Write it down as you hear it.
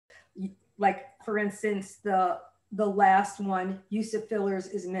Like for instance, the last one, use of fillers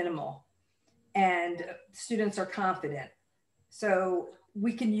is minimal and students are confident. So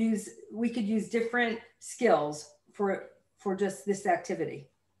we could use different skills for just this activity.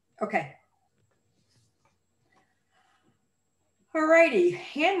 Okay. Alrighty,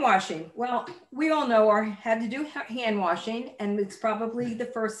 hand washing. Well, we all know how to do hand washing, and it's probably the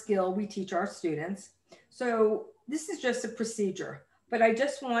first skill we teach our students. So this is just a procedure, but I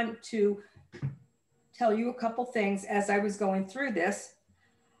just want to tell you a couple things as I was going through this.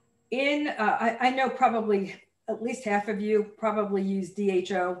 I know probably at least half of you probably use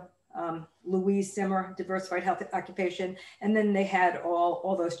DHO, Louise Simmer, Diversified Health Occupation, and then they had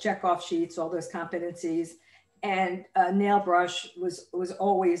all those checkoff sheets, all those competencies. And a nail brush was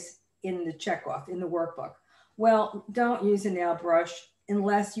always in the checkoff, in the workbook. Well, don't use a nail brush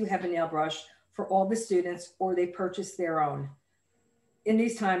unless you have a nail brush for all the students or they purchase their own in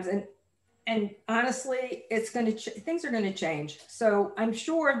these times. And honestly, things are going to change. So I'm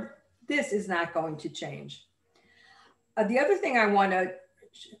sure this is not going to change. The other thing I want to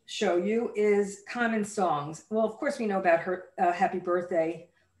show you is common songs. Well, of course we know about her Happy Birthday,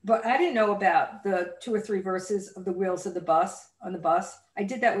 but I didn't know about the 2 or 3 verses of the Wheels of the Bus on the bus. I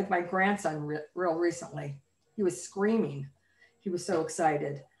did that with my grandson real recently. He was screaming. He was so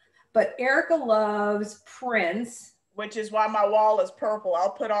excited. But Erika loves Prince. Which is why my wall is purple.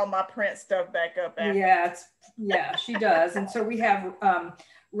 I'll put all my Prince stuff back up after. Yeah, she does. And so we have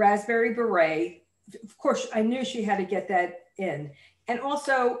Raspberry Beret. Of course, I knew she had to get that in. And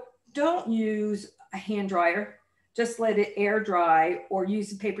also, don't use a hand dryer. Just let it air dry or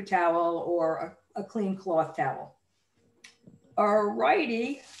use a paper towel or a clean cloth towel. All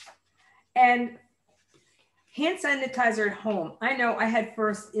righty. And hand sanitizer at home. I know I had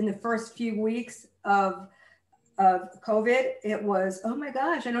in the first few weeks of COVID, it was, oh my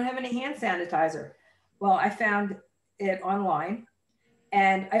gosh, I don't have any hand sanitizer. Well, I found it online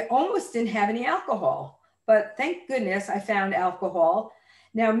and I almost didn't have any alcohol, but thank goodness I found alcohol.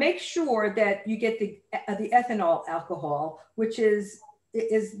 Now make sure that you get the ethanol alcohol, which is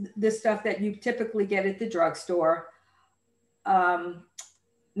the stuff that you typically get at the drugstore.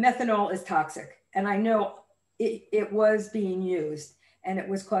 Methanol is toxic, and I know it was being used and it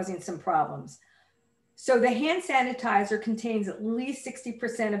was causing some problems. So the hand sanitizer contains at least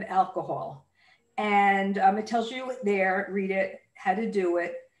 60% of alcohol, and it tells you there, read it, how to do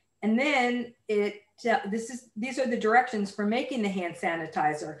it, and then these are the directions for making the hand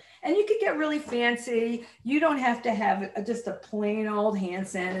sanitizer. And you could get really fancy. You don't have to have just a plain old hand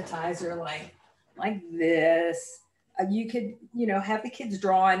sanitizer like this. You could, have the kids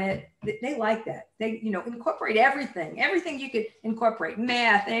draw on it. They like that. They, incorporate everything you could incorporate: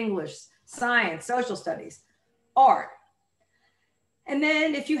 math, English, science, social studies, art. And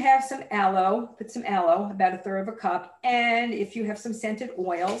then if you have some aloe, put some aloe, about 1/3 of a cup. And if you have some scented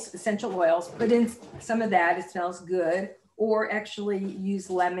oils, essential oils, put in some of that. It smells good. Or actually use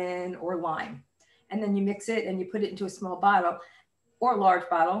lemon or lime. And then you mix it and you put it into a small bottle or a large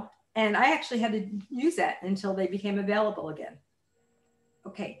bottle. And I actually had to use that until they became available again.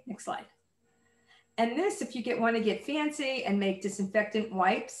 Okay, next slide. And this, if you want to get fancy and make disinfectant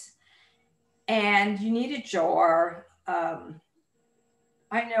wipes, and you need a jar.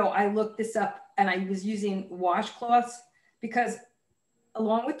 I know I looked this up and I was using washcloths because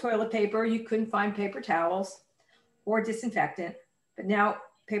along with toilet paper, you couldn't find paper towels or disinfectant, but now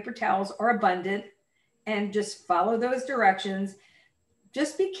paper towels are abundant, and just follow those directions.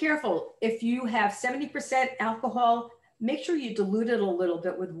 Just be careful. If you have 70% alcohol, make sure you dilute it a little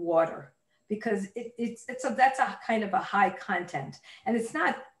bit with water, because that's a kind of a high content, and it's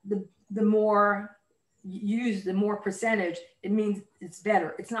not the more use, the more percentage, it means it's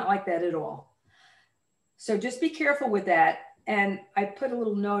better. It's not like that at all. So just be careful with that. And I put a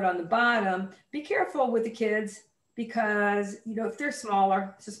little note on the bottom, be careful with the kids, because, if they're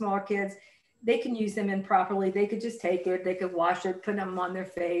smaller kids, they can use them improperly. They could just take it, they could wash it, put them on their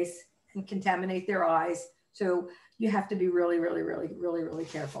face and contaminate their eyes. So you have to be really, really, really, really, really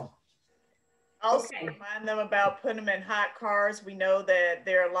careful. Also remind them about putting them in hot cars. We know that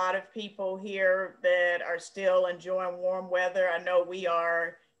there are a lot of people here that are still enjoying warm weather. I know we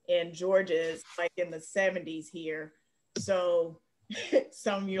are in Georgia, it's like in the 70s here. So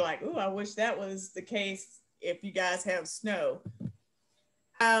some of you are like, oh, I wish that was the case if you guys have snow.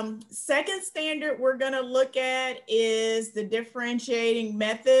 Second standard we're gonna look at is the differentiating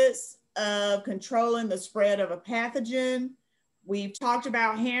methods of controlling the spread of a pathogen. We've talked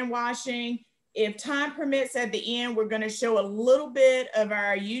about hand washing. If time permits at the end, we're going to show a little bit of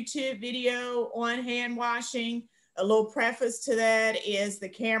our YouTube video on hand washing. A little preface to that is the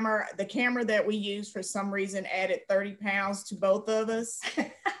camera that we use for some reason added 30 pounds to both of us.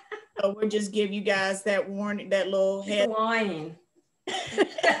 So we'll just give you guys that warning, that little head. Lying.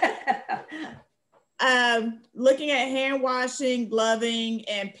 Looking at hand washing, gloving,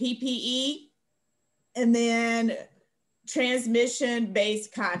 and PPE, and then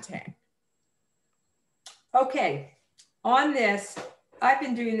transmission-based contact. Okay, on this, I've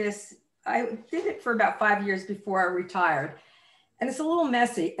been doing this, I did it for about 5 years before I retired. And it's a little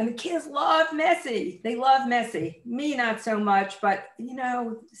messy, and the kids love messy. They love messy. Me, not so much, but you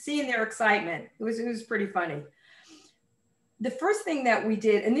know, seeing their excitement, it was pretty funny. The first thing that we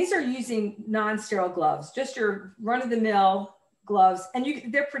did, and these are using non-sterile gloves, just your run-of-the-mill gloves, and you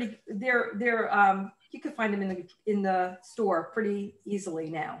can find them in the store pretty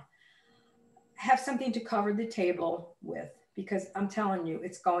easily now. Have something to cover the table with, because I'm telling you,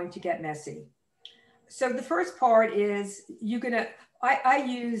 it's going to get messy. So the first part is I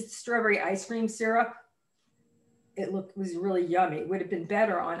used strawberry ice cream syrup. It was really yummy. It would have been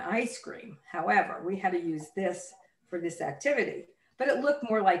better on ice cream. However, we had to use this for this activity, but it looked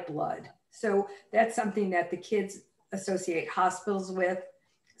more like blood. So that's something that the kids associate hospitals with.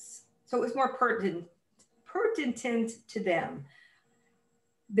 So it was more pertinent to them.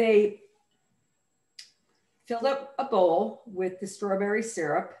 They filled up a bowl with the strawberry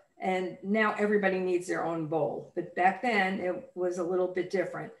syrup, and now everybody needs their own bowl. But back then it was a little bit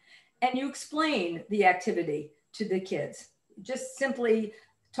different. And you explain the activity to the kids, just simply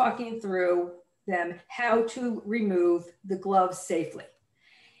talking through them how to remove the gloves safely.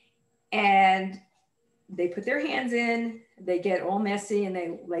 And they put their hands in, they get all messy, and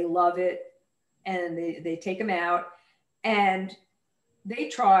they love it. And they take them out, and they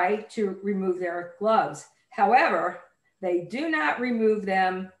try to remove their gloves. However, they do not remove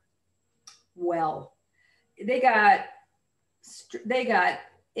them well. They got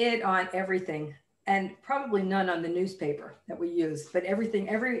it on everything, and probably none on the newspaper that we use, but everything,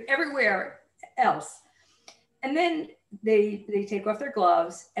 everywhere else. And then they take off their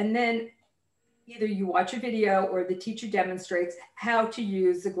gloves, and then either you watch a video or the teacher demonstrates how to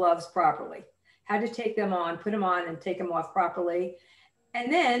use the gloves properly, how to take them on, put them on, and take them off properly.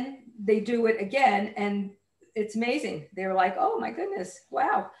 And then they do it again, and it's amazing. They're like, oh my goodness,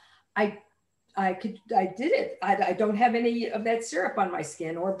 wow, I did it. I don't have any of that syrup on my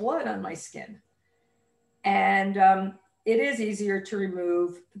skin or blood on my skin. And it is easier to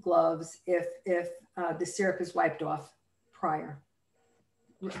remove the gloves if the syrup is wiped off prior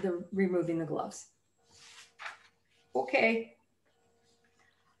to removing the gloves. Okay.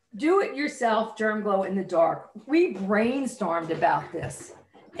 Do it yourself germ glow in the dark. We brainstormed about this,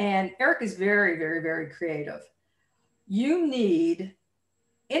 and Erika is very, very, very creative. You need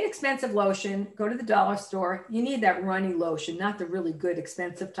inexpensive lotion. Go to the dollar store. You need that runny lotion, not the really good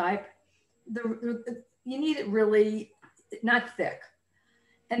expensive type. You need it really not thick.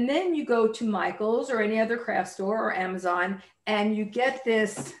 And then you go to Michael's or any other craft store or Amazon, and you get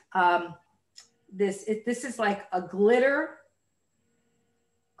this. This is like a glitter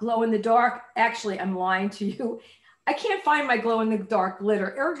glow in the dark. Actually, I'm lying to you. I can't find my glow in the dark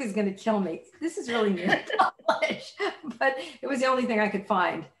glitter. Erika's going to kill me. This is really new knowledge, but it was the only thing I could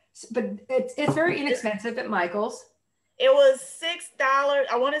find. But it's very inexpensive at Michael's. It was $6.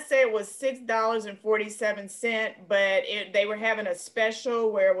 I want to say it was $6.47, but they were having a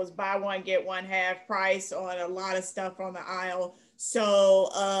special where it was buy one, get one half price on a lot of stuff on the aisle.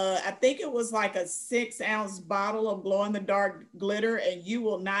 So I think it was like a 6-ounce bottle of glow in the dark glitter, and you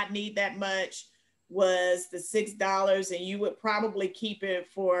will not need that much, was the $6, and you would probably keep it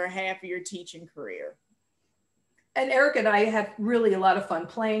for half of your teaching career. And Erika and I had really a lot of fun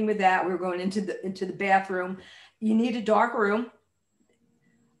playing with that. We were going into the bathroom. You need a dark room.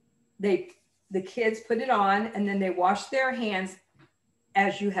 The kids put it on, and then they wash their hands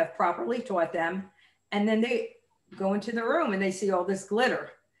as you have properly taught them. And then they go into the room and they see all this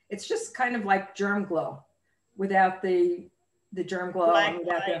glitter. It's just kind of like germ glow without the germ glow.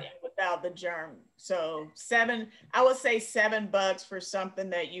 Without the germ. So I would say $7 for something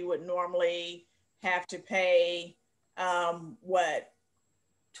that you would normally have to pay, what?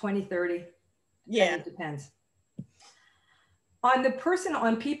 20, 30. Yeah. It depends. On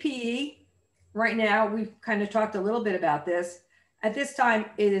PPE, right now, we've kind of talked a little bit about this. At this time,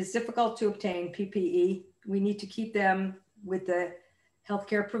 it is difficult to obtain PPE. We need to keep them with the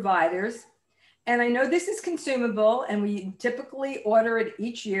healthcare providers. And I know this is consumable, and we typically order it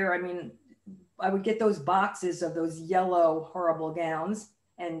each year. I mean, I would get those boxes of those yellow, horrible gowns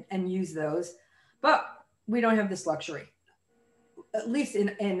and use those, but we don't have this luxury, at least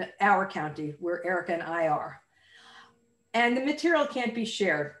in our county where Erika and I are. And the material can't be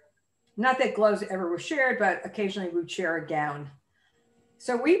shared. Not that gloves ever were shared, but occasionally we'd share a gown.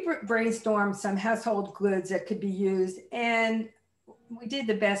 So we brainstormed some household goods that could be used, and we did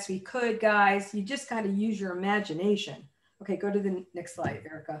the best we could, guys. You just got to use your imagination. Okay, go to the next slide,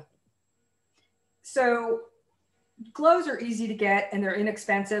 Erica. So gloves are easy to get and they're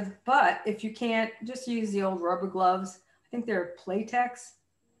inexpensive, but if you can't, just use the old rubber gloves. I think they're Playtex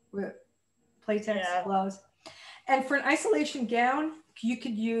gloves. And for an isolation gown, you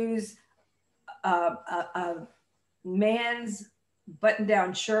could use a man's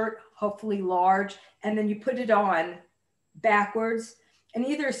button-down shirt, hopefully large, and then you put it on backwards and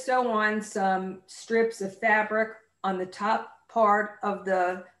either sew on some strips of fabric on the top part of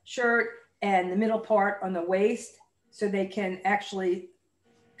the shirt and the middle part on the waist, so they can actually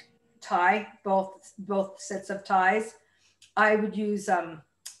tie both sets of ties. I would use,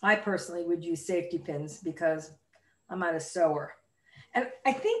 I personally would use safety pins because I'm not a sewer. And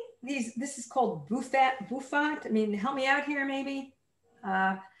I think this is called bouffant. I mean, help me out here, maybe.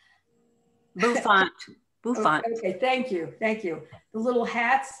 Bouffant. Bouffant. Okay, thank you. The little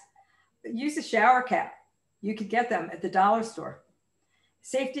hats, use a shower cap. You could get them at the dollar store.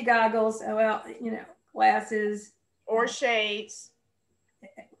 Safety goggles, well, glasses. Or shades.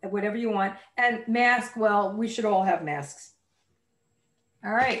 Whatever you want. And mask, well, we should all have masks.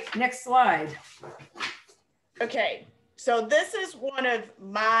 All right, next slide. Okay, so this is one of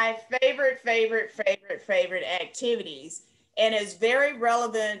my favorite activities, and is very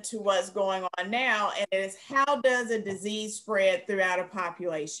relevant to what's going on now, and it is how does a disease spread throughout a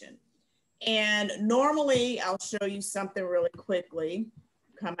population? And normally, I'll show you something really quickly,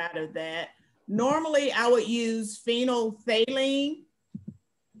 come out of that. Normally, I would use phenolphthalein,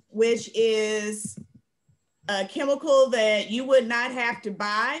 which is a chemical that you would not have to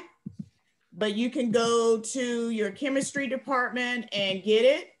buy, but you can go to your chemistry department and get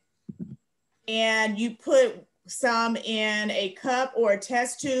it. And you put some in a cup or a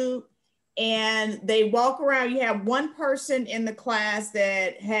test tube, and they walk around. You have one person in the class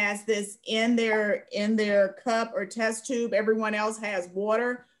that has this in their cup or test tube. Everyone else has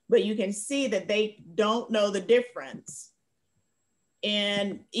water, but you can see that they don't know the difference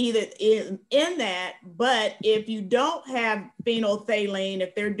in that. But if you don't have phenolphthalein,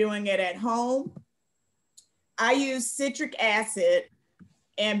 if they're doing it at home, I use citric acid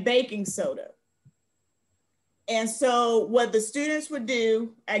and baking soda. And so what the students would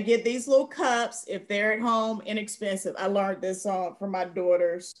do, I get these little cups if they're at home, inexpensive. I learned this from my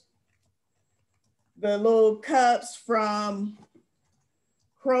daughters. The little cups from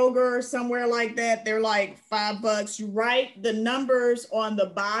Kroger or somewhere like that, they're like $5. You write the numbers on the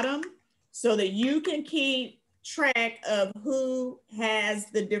bottom so that you can keep track of who has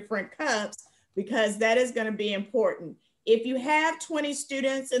the different cups, because that is going to be important. If you have 20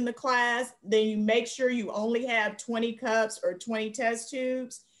 students in the class, then you make sure you only have 20 cups or 20 test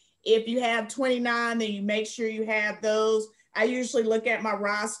tubes. If you have 29, then you make sure you have those. I usually look at my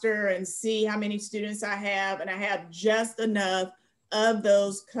roster and see how many students I have, and I have just enough of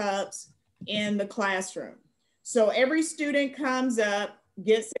those cups in the classroom. So every student comes up,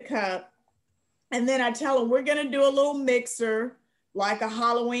 gets a cup, and then I tell them we're gonna do a little mixer, like a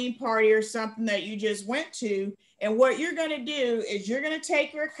Halloween party or something that you just went to. And what you're gonna do is you're gonna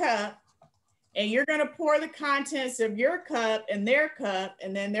take your cup and you're gonna pour the contents of your cup in their cup,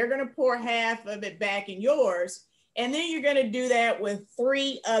 and then they're gonna pour half of it back in yours. And then you're gonna do that with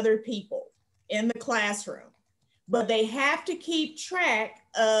 3 other people in the classroom. But they have to keep track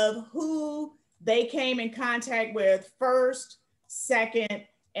of who they came in contact with first, second,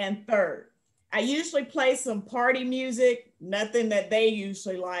 and third. I usually play some party music, nothing that they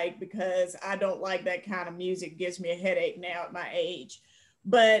usually like, because I don't like that kind of music. It gives me a headache now at my age.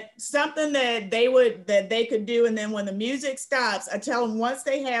 But something that they could do, and then when the music stops, I tell them once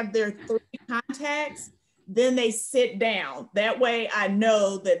they have their 3 contacts, then they sit down. That way I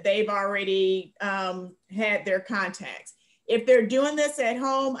know that they've already had their contacts. If they're doing this at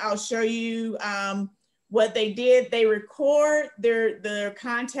home, I'll show you what they did. They record their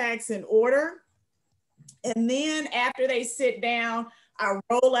contacts in order. And then after they sit down, I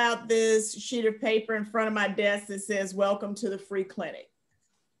roll out this sheet of paper in front of my desk that says, "Welcome to the free clinic."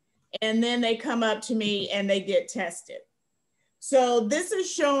 And then they come up to me and they get tested. So this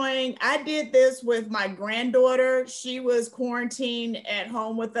is showing, I did this with my granddaughter. She was quarantined at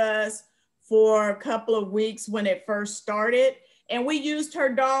home with us for a couple of weeks when it first started, and we used her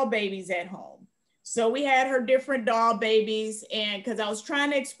doll babies at home. So we had her different doll babies, and because I was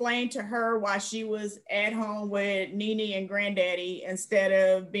trying to explain to her why she was at home with Nene and Granddaddy instead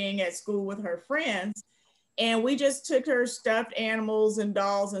of being at school with her friends. And we just took her stuffed animals and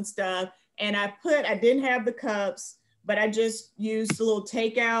dolls and stuff. And I didn't have the cups, but I just used the little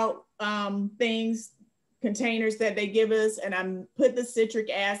takeout containers that they give us. And I put the citric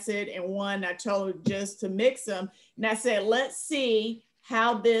acid in one. I told her just to mix them. And I said, let's see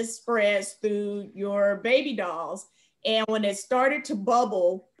how this spreads through your baby dolls. And when it started to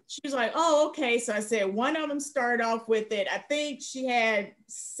bubble, she was like, oh, okay. So I said, one of them started off with it. I think she had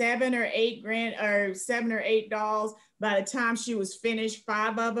 7 or 8 dolls. By the time she was finished,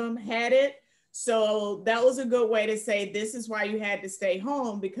 5 of them had it. So that was a good way to say, this is why you had to stay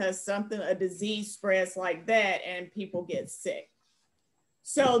home, because a disease spreads like that and people get sick.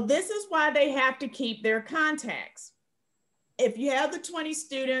 So this is why they have to keep their contacts. If you have the 20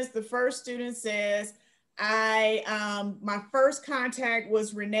 students, the first student says, my first contact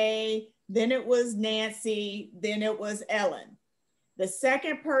was Renee, then it was Nancy, then it was Ellen. The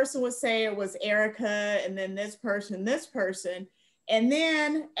second person would say it was Erika, and then this person. And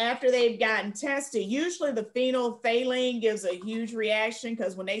then after they've gotten tested, usually the phenolphthalein gives a huge reaction,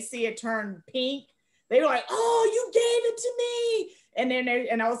 because when they see it turn pink, they're like, oh, you gave it to me.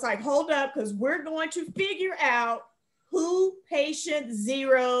 And I was like, hold up, because we're going to figure out who patient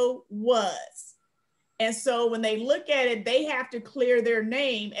 0 was. And so when they look at it, they have to clear their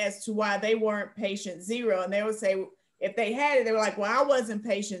name as to why they weren't patient 0. And they would say, if they had it, they were like, well, I wasn't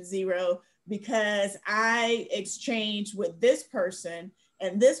patient 0 because I exchanged with this person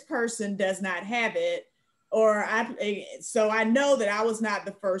and this person does not have it. So I know that I was not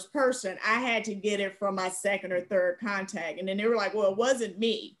the first person. I had to get it from my second or third contact. And then they were like, well, it wasn't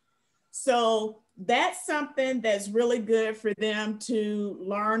me. So that's something that's really good for them to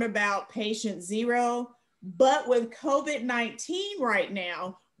learn about patient 0. But with COVID-19 right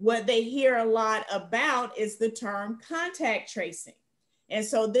now, what they hear a lot about is the term contact tracing. And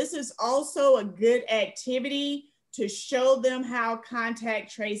so this is also a good activity to show them how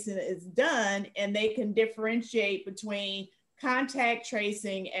contact tracing is done, and they can differentiate between contact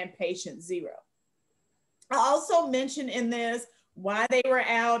tracing and patient 0. I also mentioned in this why they were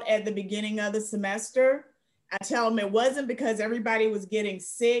out at the beginning of the semester. I tell them it wasn't because everybody was getting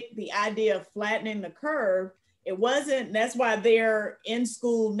sick. The idea of flattening the curve, it wasn't. That's why they're in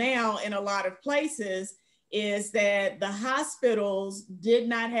school now in a lot of places, is that the hospitals did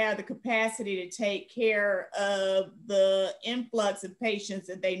not have the capacity to take care of the influx of patients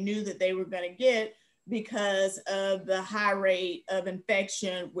that they knew that they were going to get because of the high rate of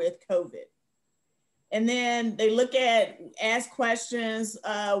infection with COVID. And then they ask questions,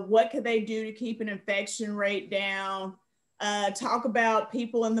 what could they do to keep an infection rate down? Talk about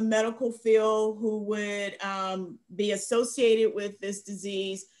people in the medical field who would be associated with this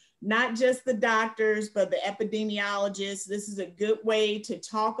disease, not just the doctors, but the epidemiologists. This is a good way to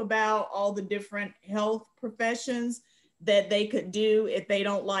talk about all the different health professions that they could do if they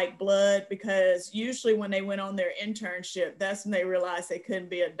don't like blood, because usually when they went on their internship, that's when they realized they couldn't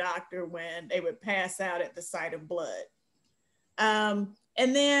be a doctor, when they would pass out at the sight of blood. And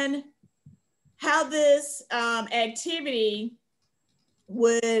then how this activity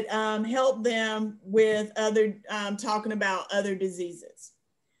would help them with talking about other diseases.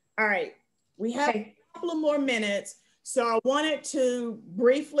 All right, we have a couple of more minutes. So I wanted to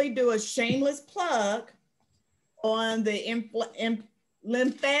briefly do a shameless plug on the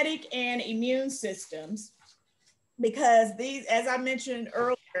lymphatic and immune systems, because these, as I mentioned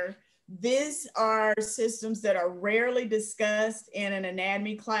earlier, these are systems that are rarely discussed in an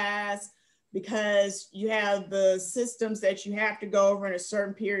anatomy class, because you have the systems that you have to go over in a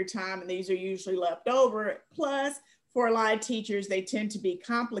certain period of time, and these are usually left over. Plus, for a lot of teachers, they tend to be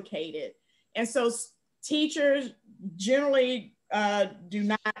complicated. And so teachers generally do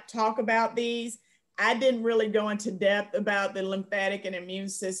not talk about these. I didn't really go into depth about the lymphatic and immune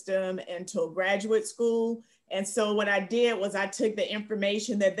system until graduate school. And so what I did was I took the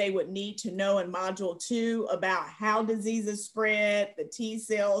information that they would need to know in module 2 about how diseases spread, the T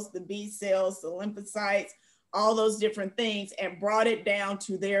cells, the B cells, the lymphocytes, all those different things, and brought it down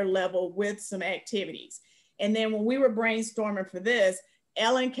to their level with some activities. And then when we were brainstorming for this,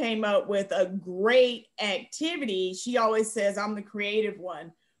 Ellen came up with a great activity. She always says, I'm the creative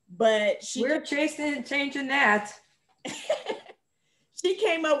one, but we're changing that. She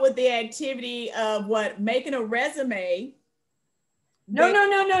came up with the activity of making a resume. No.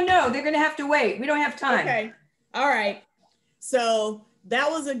 They're going to have to wait. We don't have time. Okay. All right. So that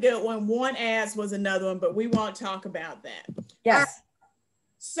was a good one. One ass was another one, but we won't talk about that. Yes. Right.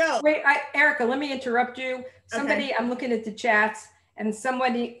 So wait, Erika, let me interrupt you. Somebody, okay. I'm looking at the chats, and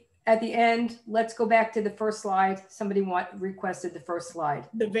somebody at the end, let's go back to the first slide. Somebody requested the first slide.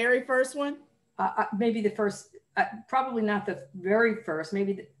 The very first one? maybe the first, probably not the very first,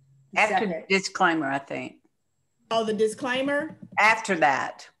 maybe the After second. the disclaimer, I think. Oh, the disclaimer? After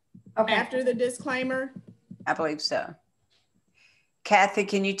that. Okay. After the disclaimer? I believe so. Kathy,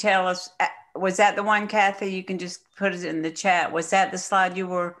 can you tell us, was that the one, Kathy? You can just put it in the chat. Was that the slide you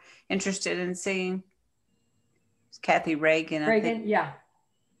were interested in seeing? It's Kathy Reagan, I think. Yeah.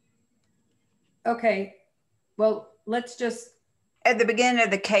 Okay. Well, let's just. At the beginning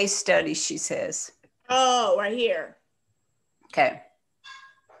of the case study, she says. Oh, right here. Okay.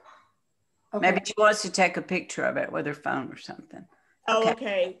 Okay. Maybe she wants to take a picture of it with her phone or something. Okay.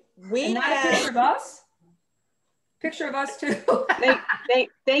 Okay. And not a picture of us? Picture of us too.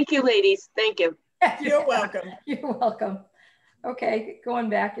 Thank you, ladies. Thank you. You're welcome. You're welcome. Okay, going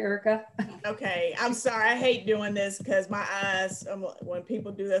back, Erica. Okay, I'm sorry. I hate doing this because my eyes, when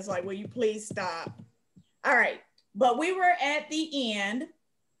people do this, like, will you please stop? All right, but we were at the end.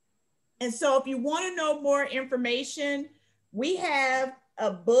 And so if you want to know more information, we have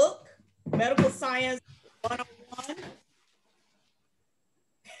a book, Medical Science 101.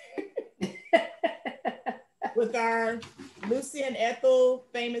 With our Lucy and Ethel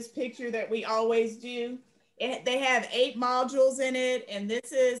famous picture that we always do. They have 8 modules in it. And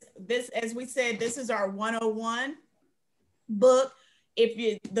this, as we said, this is our 101 book.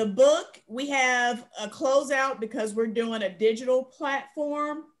 The book, we have a closeout because we're doing a digital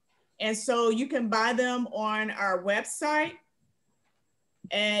platform. And so you can buy them on our website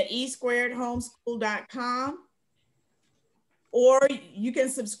at esquaredhomeschool.com. Or you can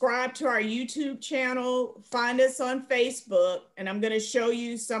subscribe to our YouTube channel, find us on Facebook, and I'm going to show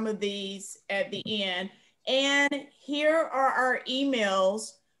you some of these at the end. And here are our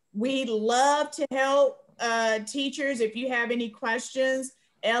emails. We'd love to help teachers if you have any questions.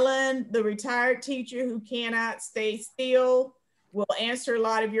 Ellen, the retired teacher who cannot stay still, will answer a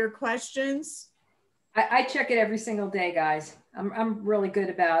lot of your questions. I check it every single day, guys. I'm really good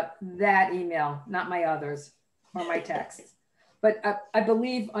about that email, not my others or my texts. But I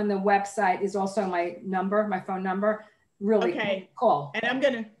believe on the website is also my number, my phone number. Really okay. Cool. And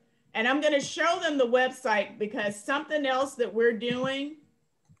I'm gonna show them the website because something else that we're doing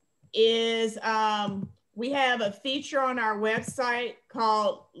is we have a feature on our website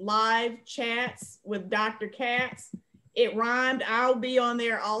called Live Chats with Dr. Katz. It rhymed. I'll be on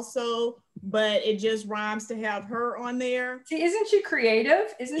there also, but it just rhymes to have her on there. See, isn't she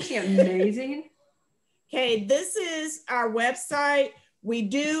creative? Isn't she amazing? Okay, this is our website. We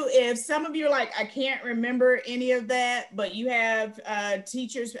do, if some of you are like, I can't remember any of that, but you have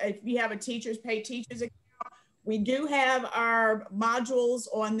teachers, if you have a teachers pay teachers account, we do have our modules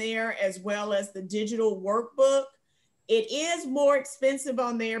on there as well as the digital workbook. It is more expensive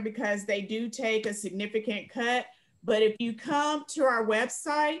on there because they do take a significant cut. But if you come to our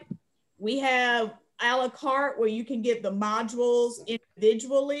website, we have a la carte where you can get the modules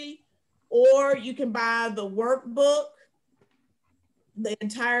individually, or you can buy the workbook, the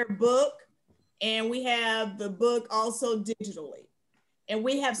entire book, and we have the book also digitally. And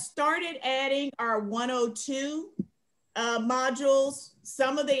we have started adding our 102 modules.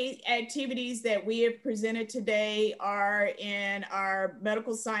 Some of the activities that we have presented today are in our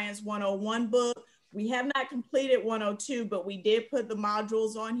Medical Science 101 book. We have not completed 102, but we did put the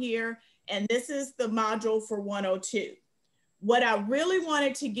modules on here. And this is the module for 102. What I really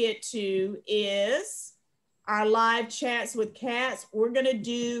wanted to get to is our live chats with Katz. We're gonna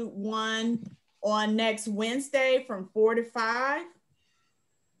do one on next Wednesday from 4 to 5.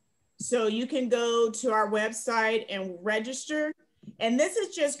 So you can go to our website and register. And this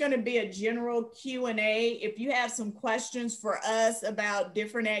is just gonna be a general Q&A. If you have some questions for us about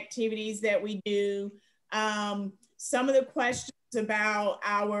different activities that we do, some of the questions about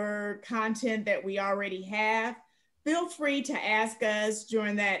our content that we already have, feel free to ask us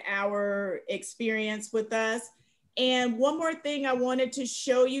during that hour experience with us. And one more thing I wanted to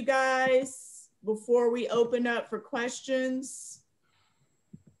show you guys before we open up for questions.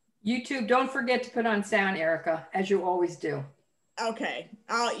 YouTube, don't forget to put on sound, Erica, as you always do. Okay,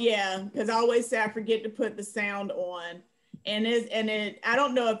 yeah, because I always say I forget to put the sound on. And I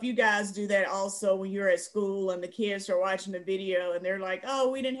don't know if you guys do that also when you're at school and the kids are watching the video and they're like,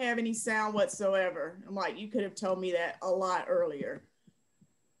 oh, we didn't have any sound whatsoever. I'm like, you could have told me that a lot earlier.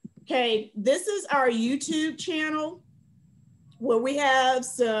 Okay, this is our YouTube channel where we have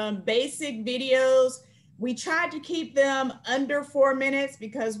some basic videos. We tried to keep them under 4 minutes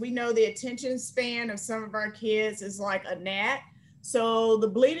because we know the attention span of some of our kids is like a gnat. So the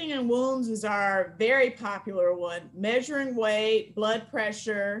bleeding and wounds is our very popular one, measuring weight, blood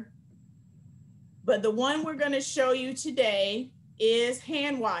pressure. But the one we're going to show you today is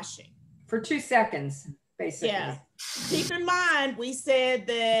hand washing. for 2 seconds, basically. Yeah. Keep in mind, we said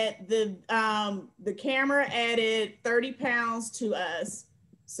that the camera added 30 pounds to us.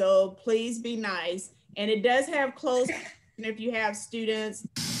 So please be nice. And it does have closed if you have students.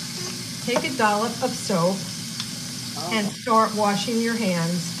 Take a dollop of soap and start washing your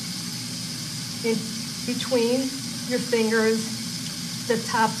hands in between your fingers, the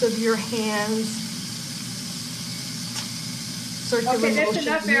tops of your hands. Circular Okay, that's motion,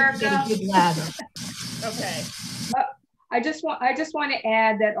 enough, you Erika. get a good lather. Okay. I just want to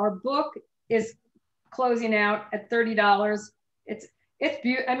add that our book is closing out at $30. It's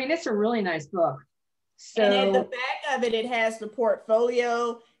beautiful. I mean, it's a really nice book. So, and at the back of it, it has the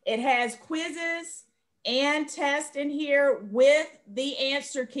portfolio. It has quizzes and tests in here with the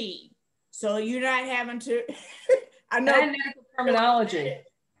answer key. So you're not having to, I know. And medical terminology.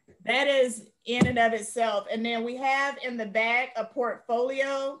 That is in and of itself. And then we have in the back a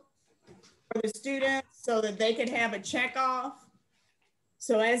portfolio for the students so that they can have a check off.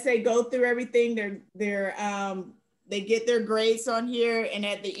 So as they go through everything, they get their grades on here. And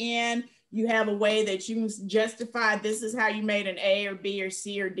at the end, you have a way that you can justify this is how you made an A or B or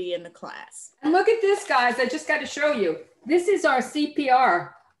C or D in the class. And look at this, guys. I just got to show you. This is our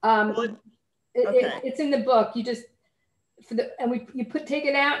CPR. It's in the book. You just you take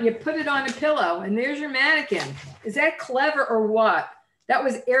it out and you put it on a pillow, and there's your mannequin. Is that clever or what? That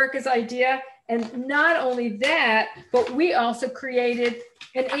was Erika's idea. And not only that, but we also created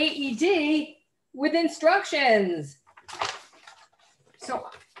an AED with instructions. So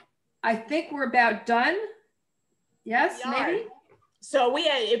I think we're about done. Yes, maybe? So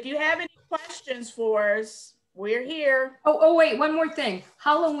if you have any questions for us, we're here. Oh, wait, one more thing.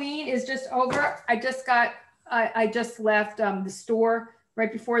 Halloween is just over. I just left the store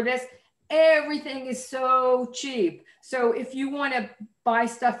right before this. Everything is so cheap. So if you want to buy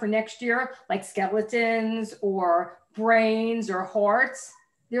stuff for next year, like skeletons or brains or hearts,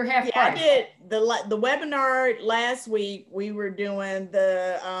 they're half price. I did the webinar last week. We were doing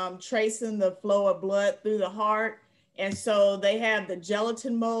the tracing the flow of blood through the heart. And so they have the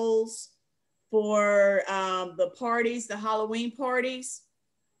gelatin molds for the parties, the Halloween parties.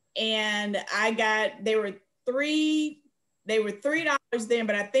 And they were $3 then,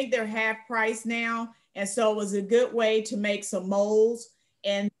 but I think they're half price now. And so it was a good way to make some molds.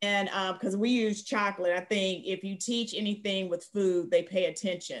 And then, because we use chocolate, I think if you teach anything with food, they pay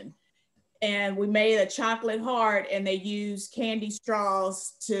attention. And we made a chocolate heart, and they used candy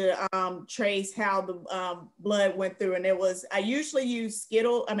straws to trace how the blood went through. And I usually use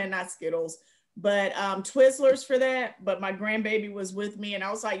not Skittles, but Twizzlers for that. But my grandbaby was with me, and I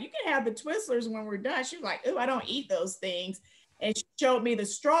was like, you can have the Twizzlers when we're done. She was like, oh, I don't eat those things. And she showed me the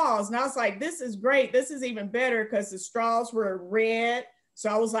straws, and I was like, this is great. This is even better because the straws were red.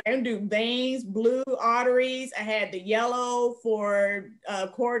 So I was like, I'm gonna do veins, blue arteries. I had the yellow for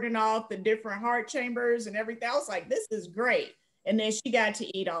cordoning off the different heart chambers and everything. I was like, this is great. And then she got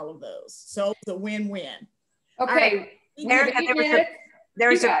to eat all of those. So it was a win-win. Okay. Erika,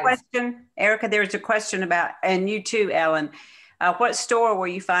 there's a question. Erika, there's a question about, and you too, Ellen. What store were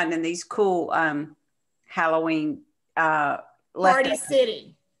you finding these cool Halloween Party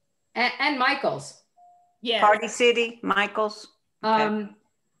City. And Michael's. Yeah. Party City, Michael's. Okay.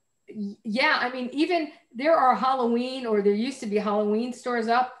 Yeah, I mean, even there are Halloween, or there used to be Halloween stores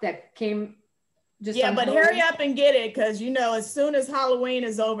up that came just. Yeah, but hurry up and get it, because as soon as Halloween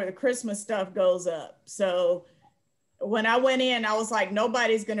is over, the Christmas stuff goes up. So when I went in, I was like,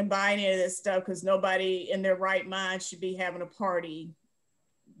 nobody's going to buy any of this stuff because nobody in their right mind should be having a party.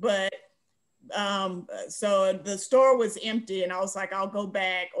 But so the store was empty, and I was like, I'll go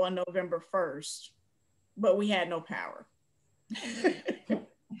back on November 1st, but we had no power.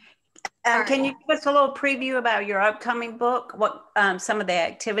 Can you give us a little preview about your upcoming book? What some of the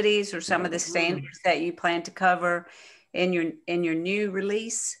activities or some of the standards that you plan to cover in your new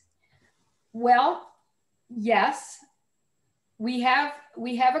release? Well, yes, we have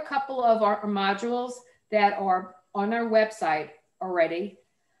a couple of our modules that are on our website already.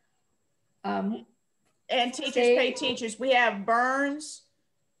 And teachers pay teachers. We have burns.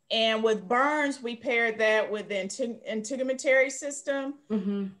 And with burns, we paired that with the integumentary system.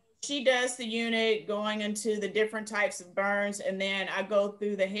 Mm-hmm. She does the unit going into the different types of burns. And then I go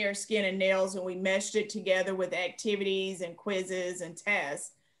through the hair, skin, and nails, and we meshed it together with activities and quizzes and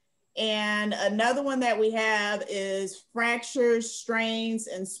tests. And another one that we have is fractures, strains,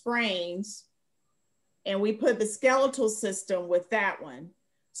 and sprains. And we put the skeletal system with that one.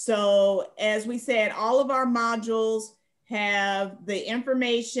 So as we said, all of our modules have the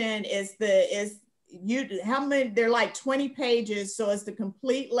information how many, they're like 20 pages. So it's the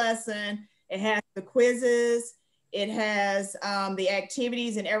complete lesson. It has the quizzes, it has the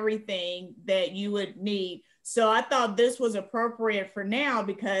activities and everything that you would need. So I thought this was appropriate for now,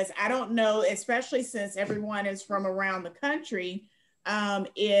 because I don't know, especially since everyone is from around the country,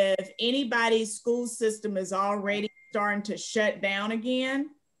 if anybody's school system is already starting to shut down again,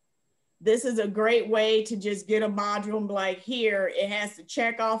 this is a great way to just get a module and be like, here, it has to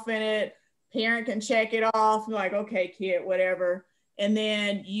check off in it. Parent can check it off, like, okay, kid, whatever. And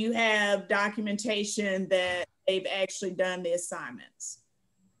then you have documentation that they've actually done the assignments.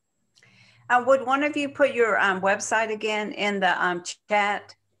 Would one of you put your website again in the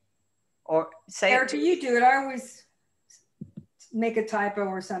chat, or say Erika, you do it. I always make a typo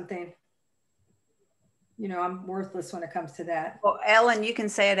or something. You know, I'm worthless when it comes to that. Well, Ellen, you can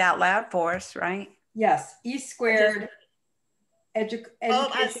say it out loud for us, right? Yes, E squared.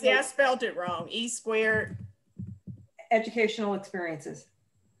 Oh, I see, I spelled it wrong. E squared. Educational experiences.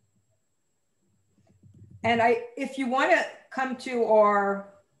 And if you want to come to our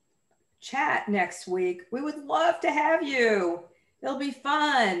chat next week, we would love to have you. It'll be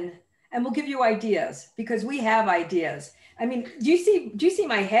fun. And we'll give you ideas, because we have ideas. I mean, do you see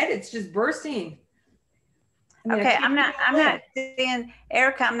my head? It's just bursting. I mean, okay, I'm not seeing,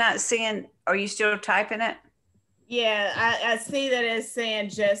 Erika, I'm not seeing, are you still typing it? Yeah, I see that it's saying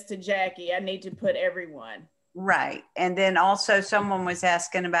just to Jackie. I need to put everyone. Right. And then also someone was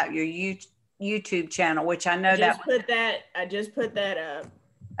asking about your YouTube channel, which I know I just put that up.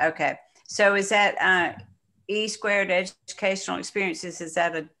 Okay. So is that E squared educational experiences? Is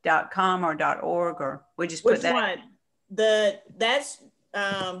that a .com or .org, or we just put that? Which one? That's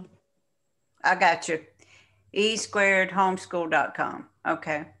I got you. E squared homeschool.com.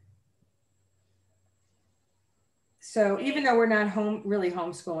 Okay. So even though we're not really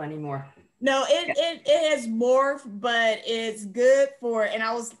homeschool anymore. No, it has morphed, but it's good for, and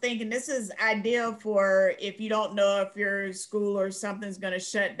I was thinking this is ideal for if you don't know if your school or something's going to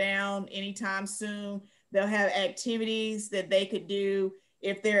shut down anytime soon. They'll have activities that they could do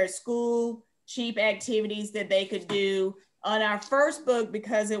if they're at school, cheap activities that they could do. On our first book,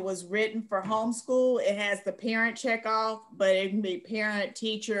 because it was written for homeschool, it has the parent check off, but it can be parent,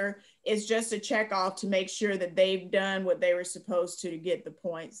 teacher. It's just a check off to make sure that they've done what they were supposed to get the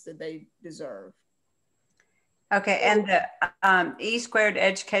points that they deserve. Okay, and the E squared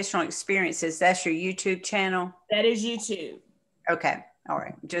educational experiences, that's your YouTube channel? That is YouTube. Okay, all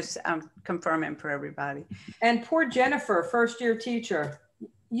right, just confirming for everybody. And poor Jennifer, first year teacher,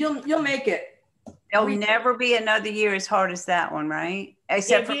 you'll make it. There'll never be another year as hard as that one, right?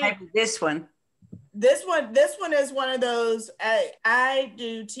 Except for maybe this one. This one is one of those, I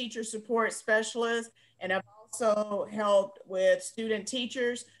do teacher support specialist, and I've also helped with student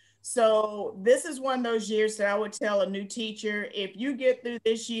teachers. So this is one of those years that I would tell a new teacher, if you get through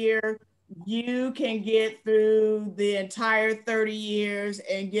this year, you can get through the entire 30 years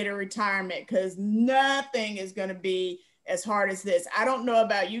and get a retirement, because nothing is going to be as hard as this. I don't know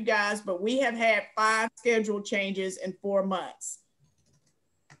about you guys, but we have had 5 schedule changes in 4 months.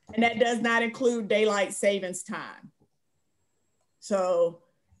 And that does not include daylight savings time. So.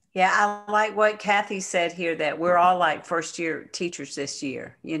 Yeah, I like what Kathy said here, that we're all like first year teachers this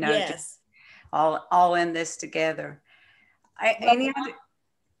year, you know, yes. Just all in this together. Any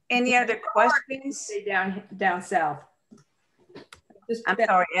other questions? Stay down south. I'm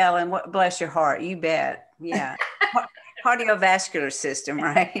sorry, Ellen, bless your heart, you bet. Yeah. Cardiovascular system,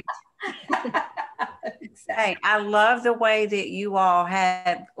 right? Hey, I love the way that you all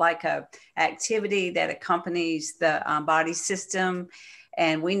had like a activity that accompanies the body system.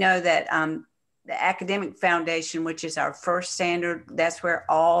 And we know that the academic foundation, which is our first standard, that's where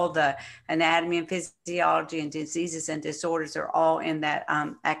all the anatomy and physiology and diseases and disorders are all in that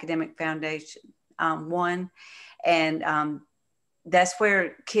academic foundation one. And that's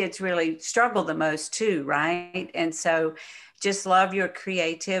where kids really struggle the most too, right? And so just love your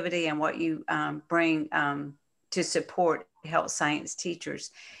creativity and what you bring to support health science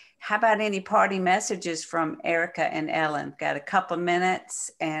teachers. How about any party messages from Erika and Ellen? Got a couple of minutes,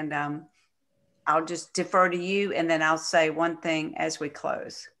 and I'll just defer to you, and then I'll say one thing as we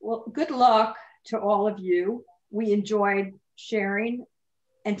close. Well, good luck to all of you. We enjoyed sharing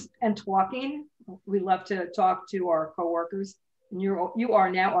and talking. We love to talk to our coworkers. And you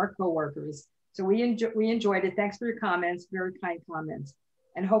are now our coworkers. So we enjoyed it. Thanks for your comments, very kind comments.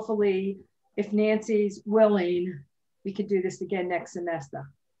 And hopefully, if Nancy's willing, we could do this again next semester.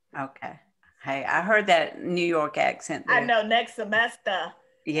 Okay. Hey, I heard that New York accent there. I know, next semester.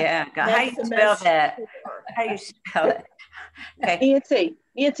 Yeah. How do you spell that? how you spell it. Okay.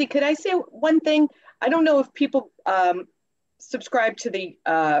 Nancy, could I say one thing? I don't know if people subscribe to the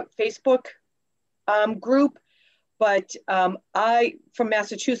Facebook group, but I, from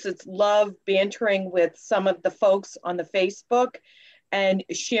Massachusetts, love bantering with some of the folks on the Facebook and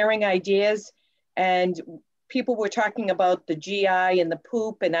sharing ideas. And people were talking about the GI and the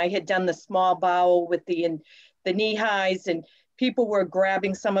poop, and I had done the small bowel with the knee highs, and people were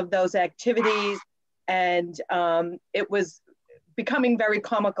grabbing some of those activities, and it was becoming very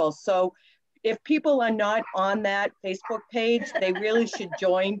comical. So if people are not on that Facebook page, they really should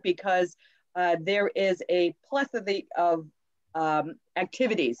join, because there is a plethora of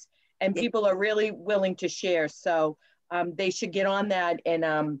activities, and people are really willing to share. So they should get on that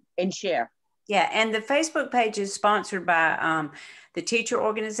and share. Yeah, and the Facebook page is sponsored by the teacher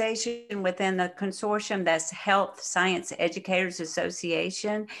organization within the consortium. That's Health Science Educators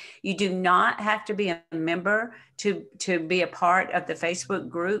Association. You do not have to be a member to be a part of the Facebook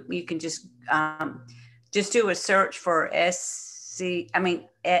group. You can just do a search for HSEA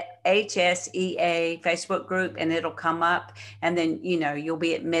Facebook group, and it'll come up, and then you'll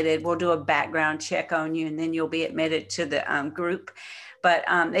be admitted. We'll do a background check on you, and then you'll be admitted to the group. But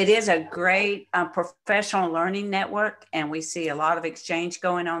it is a great professional learning network, and we see a lot of exchange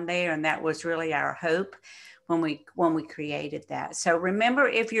going on there, and that was really our hope when we created that. So remember,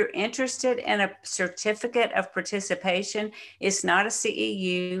 if you're interested in a certificate of participation, it's not a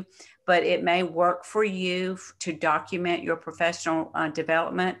CEU, but it may work for you to document your professional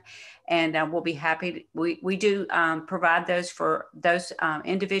development. And we'll be happy. We do provide those for those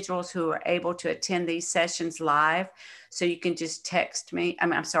individuals who are able to attend these sessions live. So you can just text me.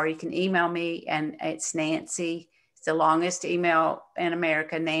 You can email me, and it's Nancy. It's the longest email in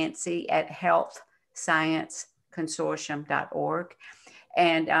America, Nancy at healthscienceconsortium.org.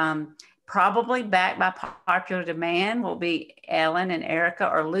 And probably back by popular demand will be Ellen and Erika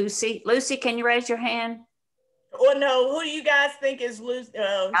or Lucy. Lucy, can you raise your hand? Oh no, who do you guys think is Lucy?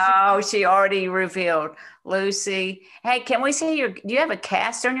 She already revealed. Lucy. Hey, can we see do you have a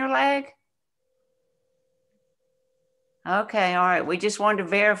cast on your leg? Okay, all right. We just wanted to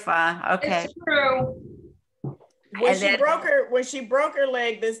verify. Okay. It's true. When she broke her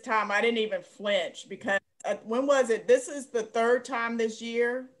leg this time, I didn't even flinch, because when was it? This is the third time this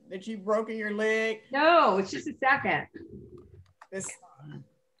year that you've broken your leg? No, it's just a second.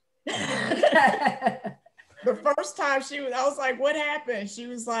 The first time I was like, what happened? She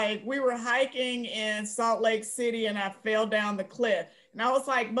was like, we were hiking in Salt Lake City and I fell down the cliff. And I was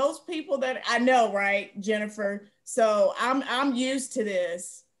like, most people that I know, right, Jennifer? So I'm used to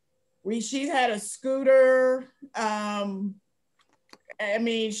this. She's had a scooter.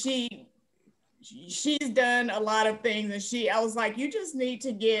 She's done a lot of things, and I was like, you just need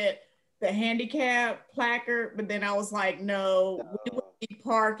to get the handicap placard. But then I was like, no, we will be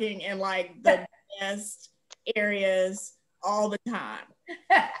parking in like the best areas all the time.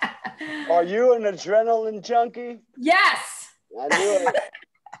 Are you an adrenaline junkie? Yes. I knew it.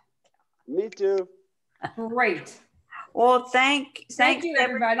 Me too. Great. Well, thank you,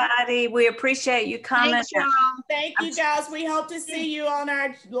 everybody. We appreciate you coming. Thanks, y'all. Thank you, guys. We hope to see you on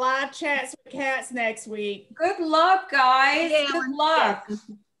our live chats with Cats next week. Good luck, guys. Yeah, Good luck. yeah.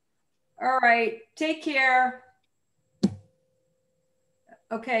 All right. Take care.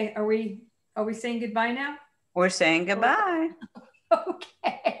 Okay. Are we saying goodbye now? We're saying goodbye.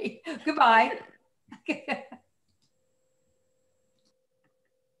 Okay. Goodbye.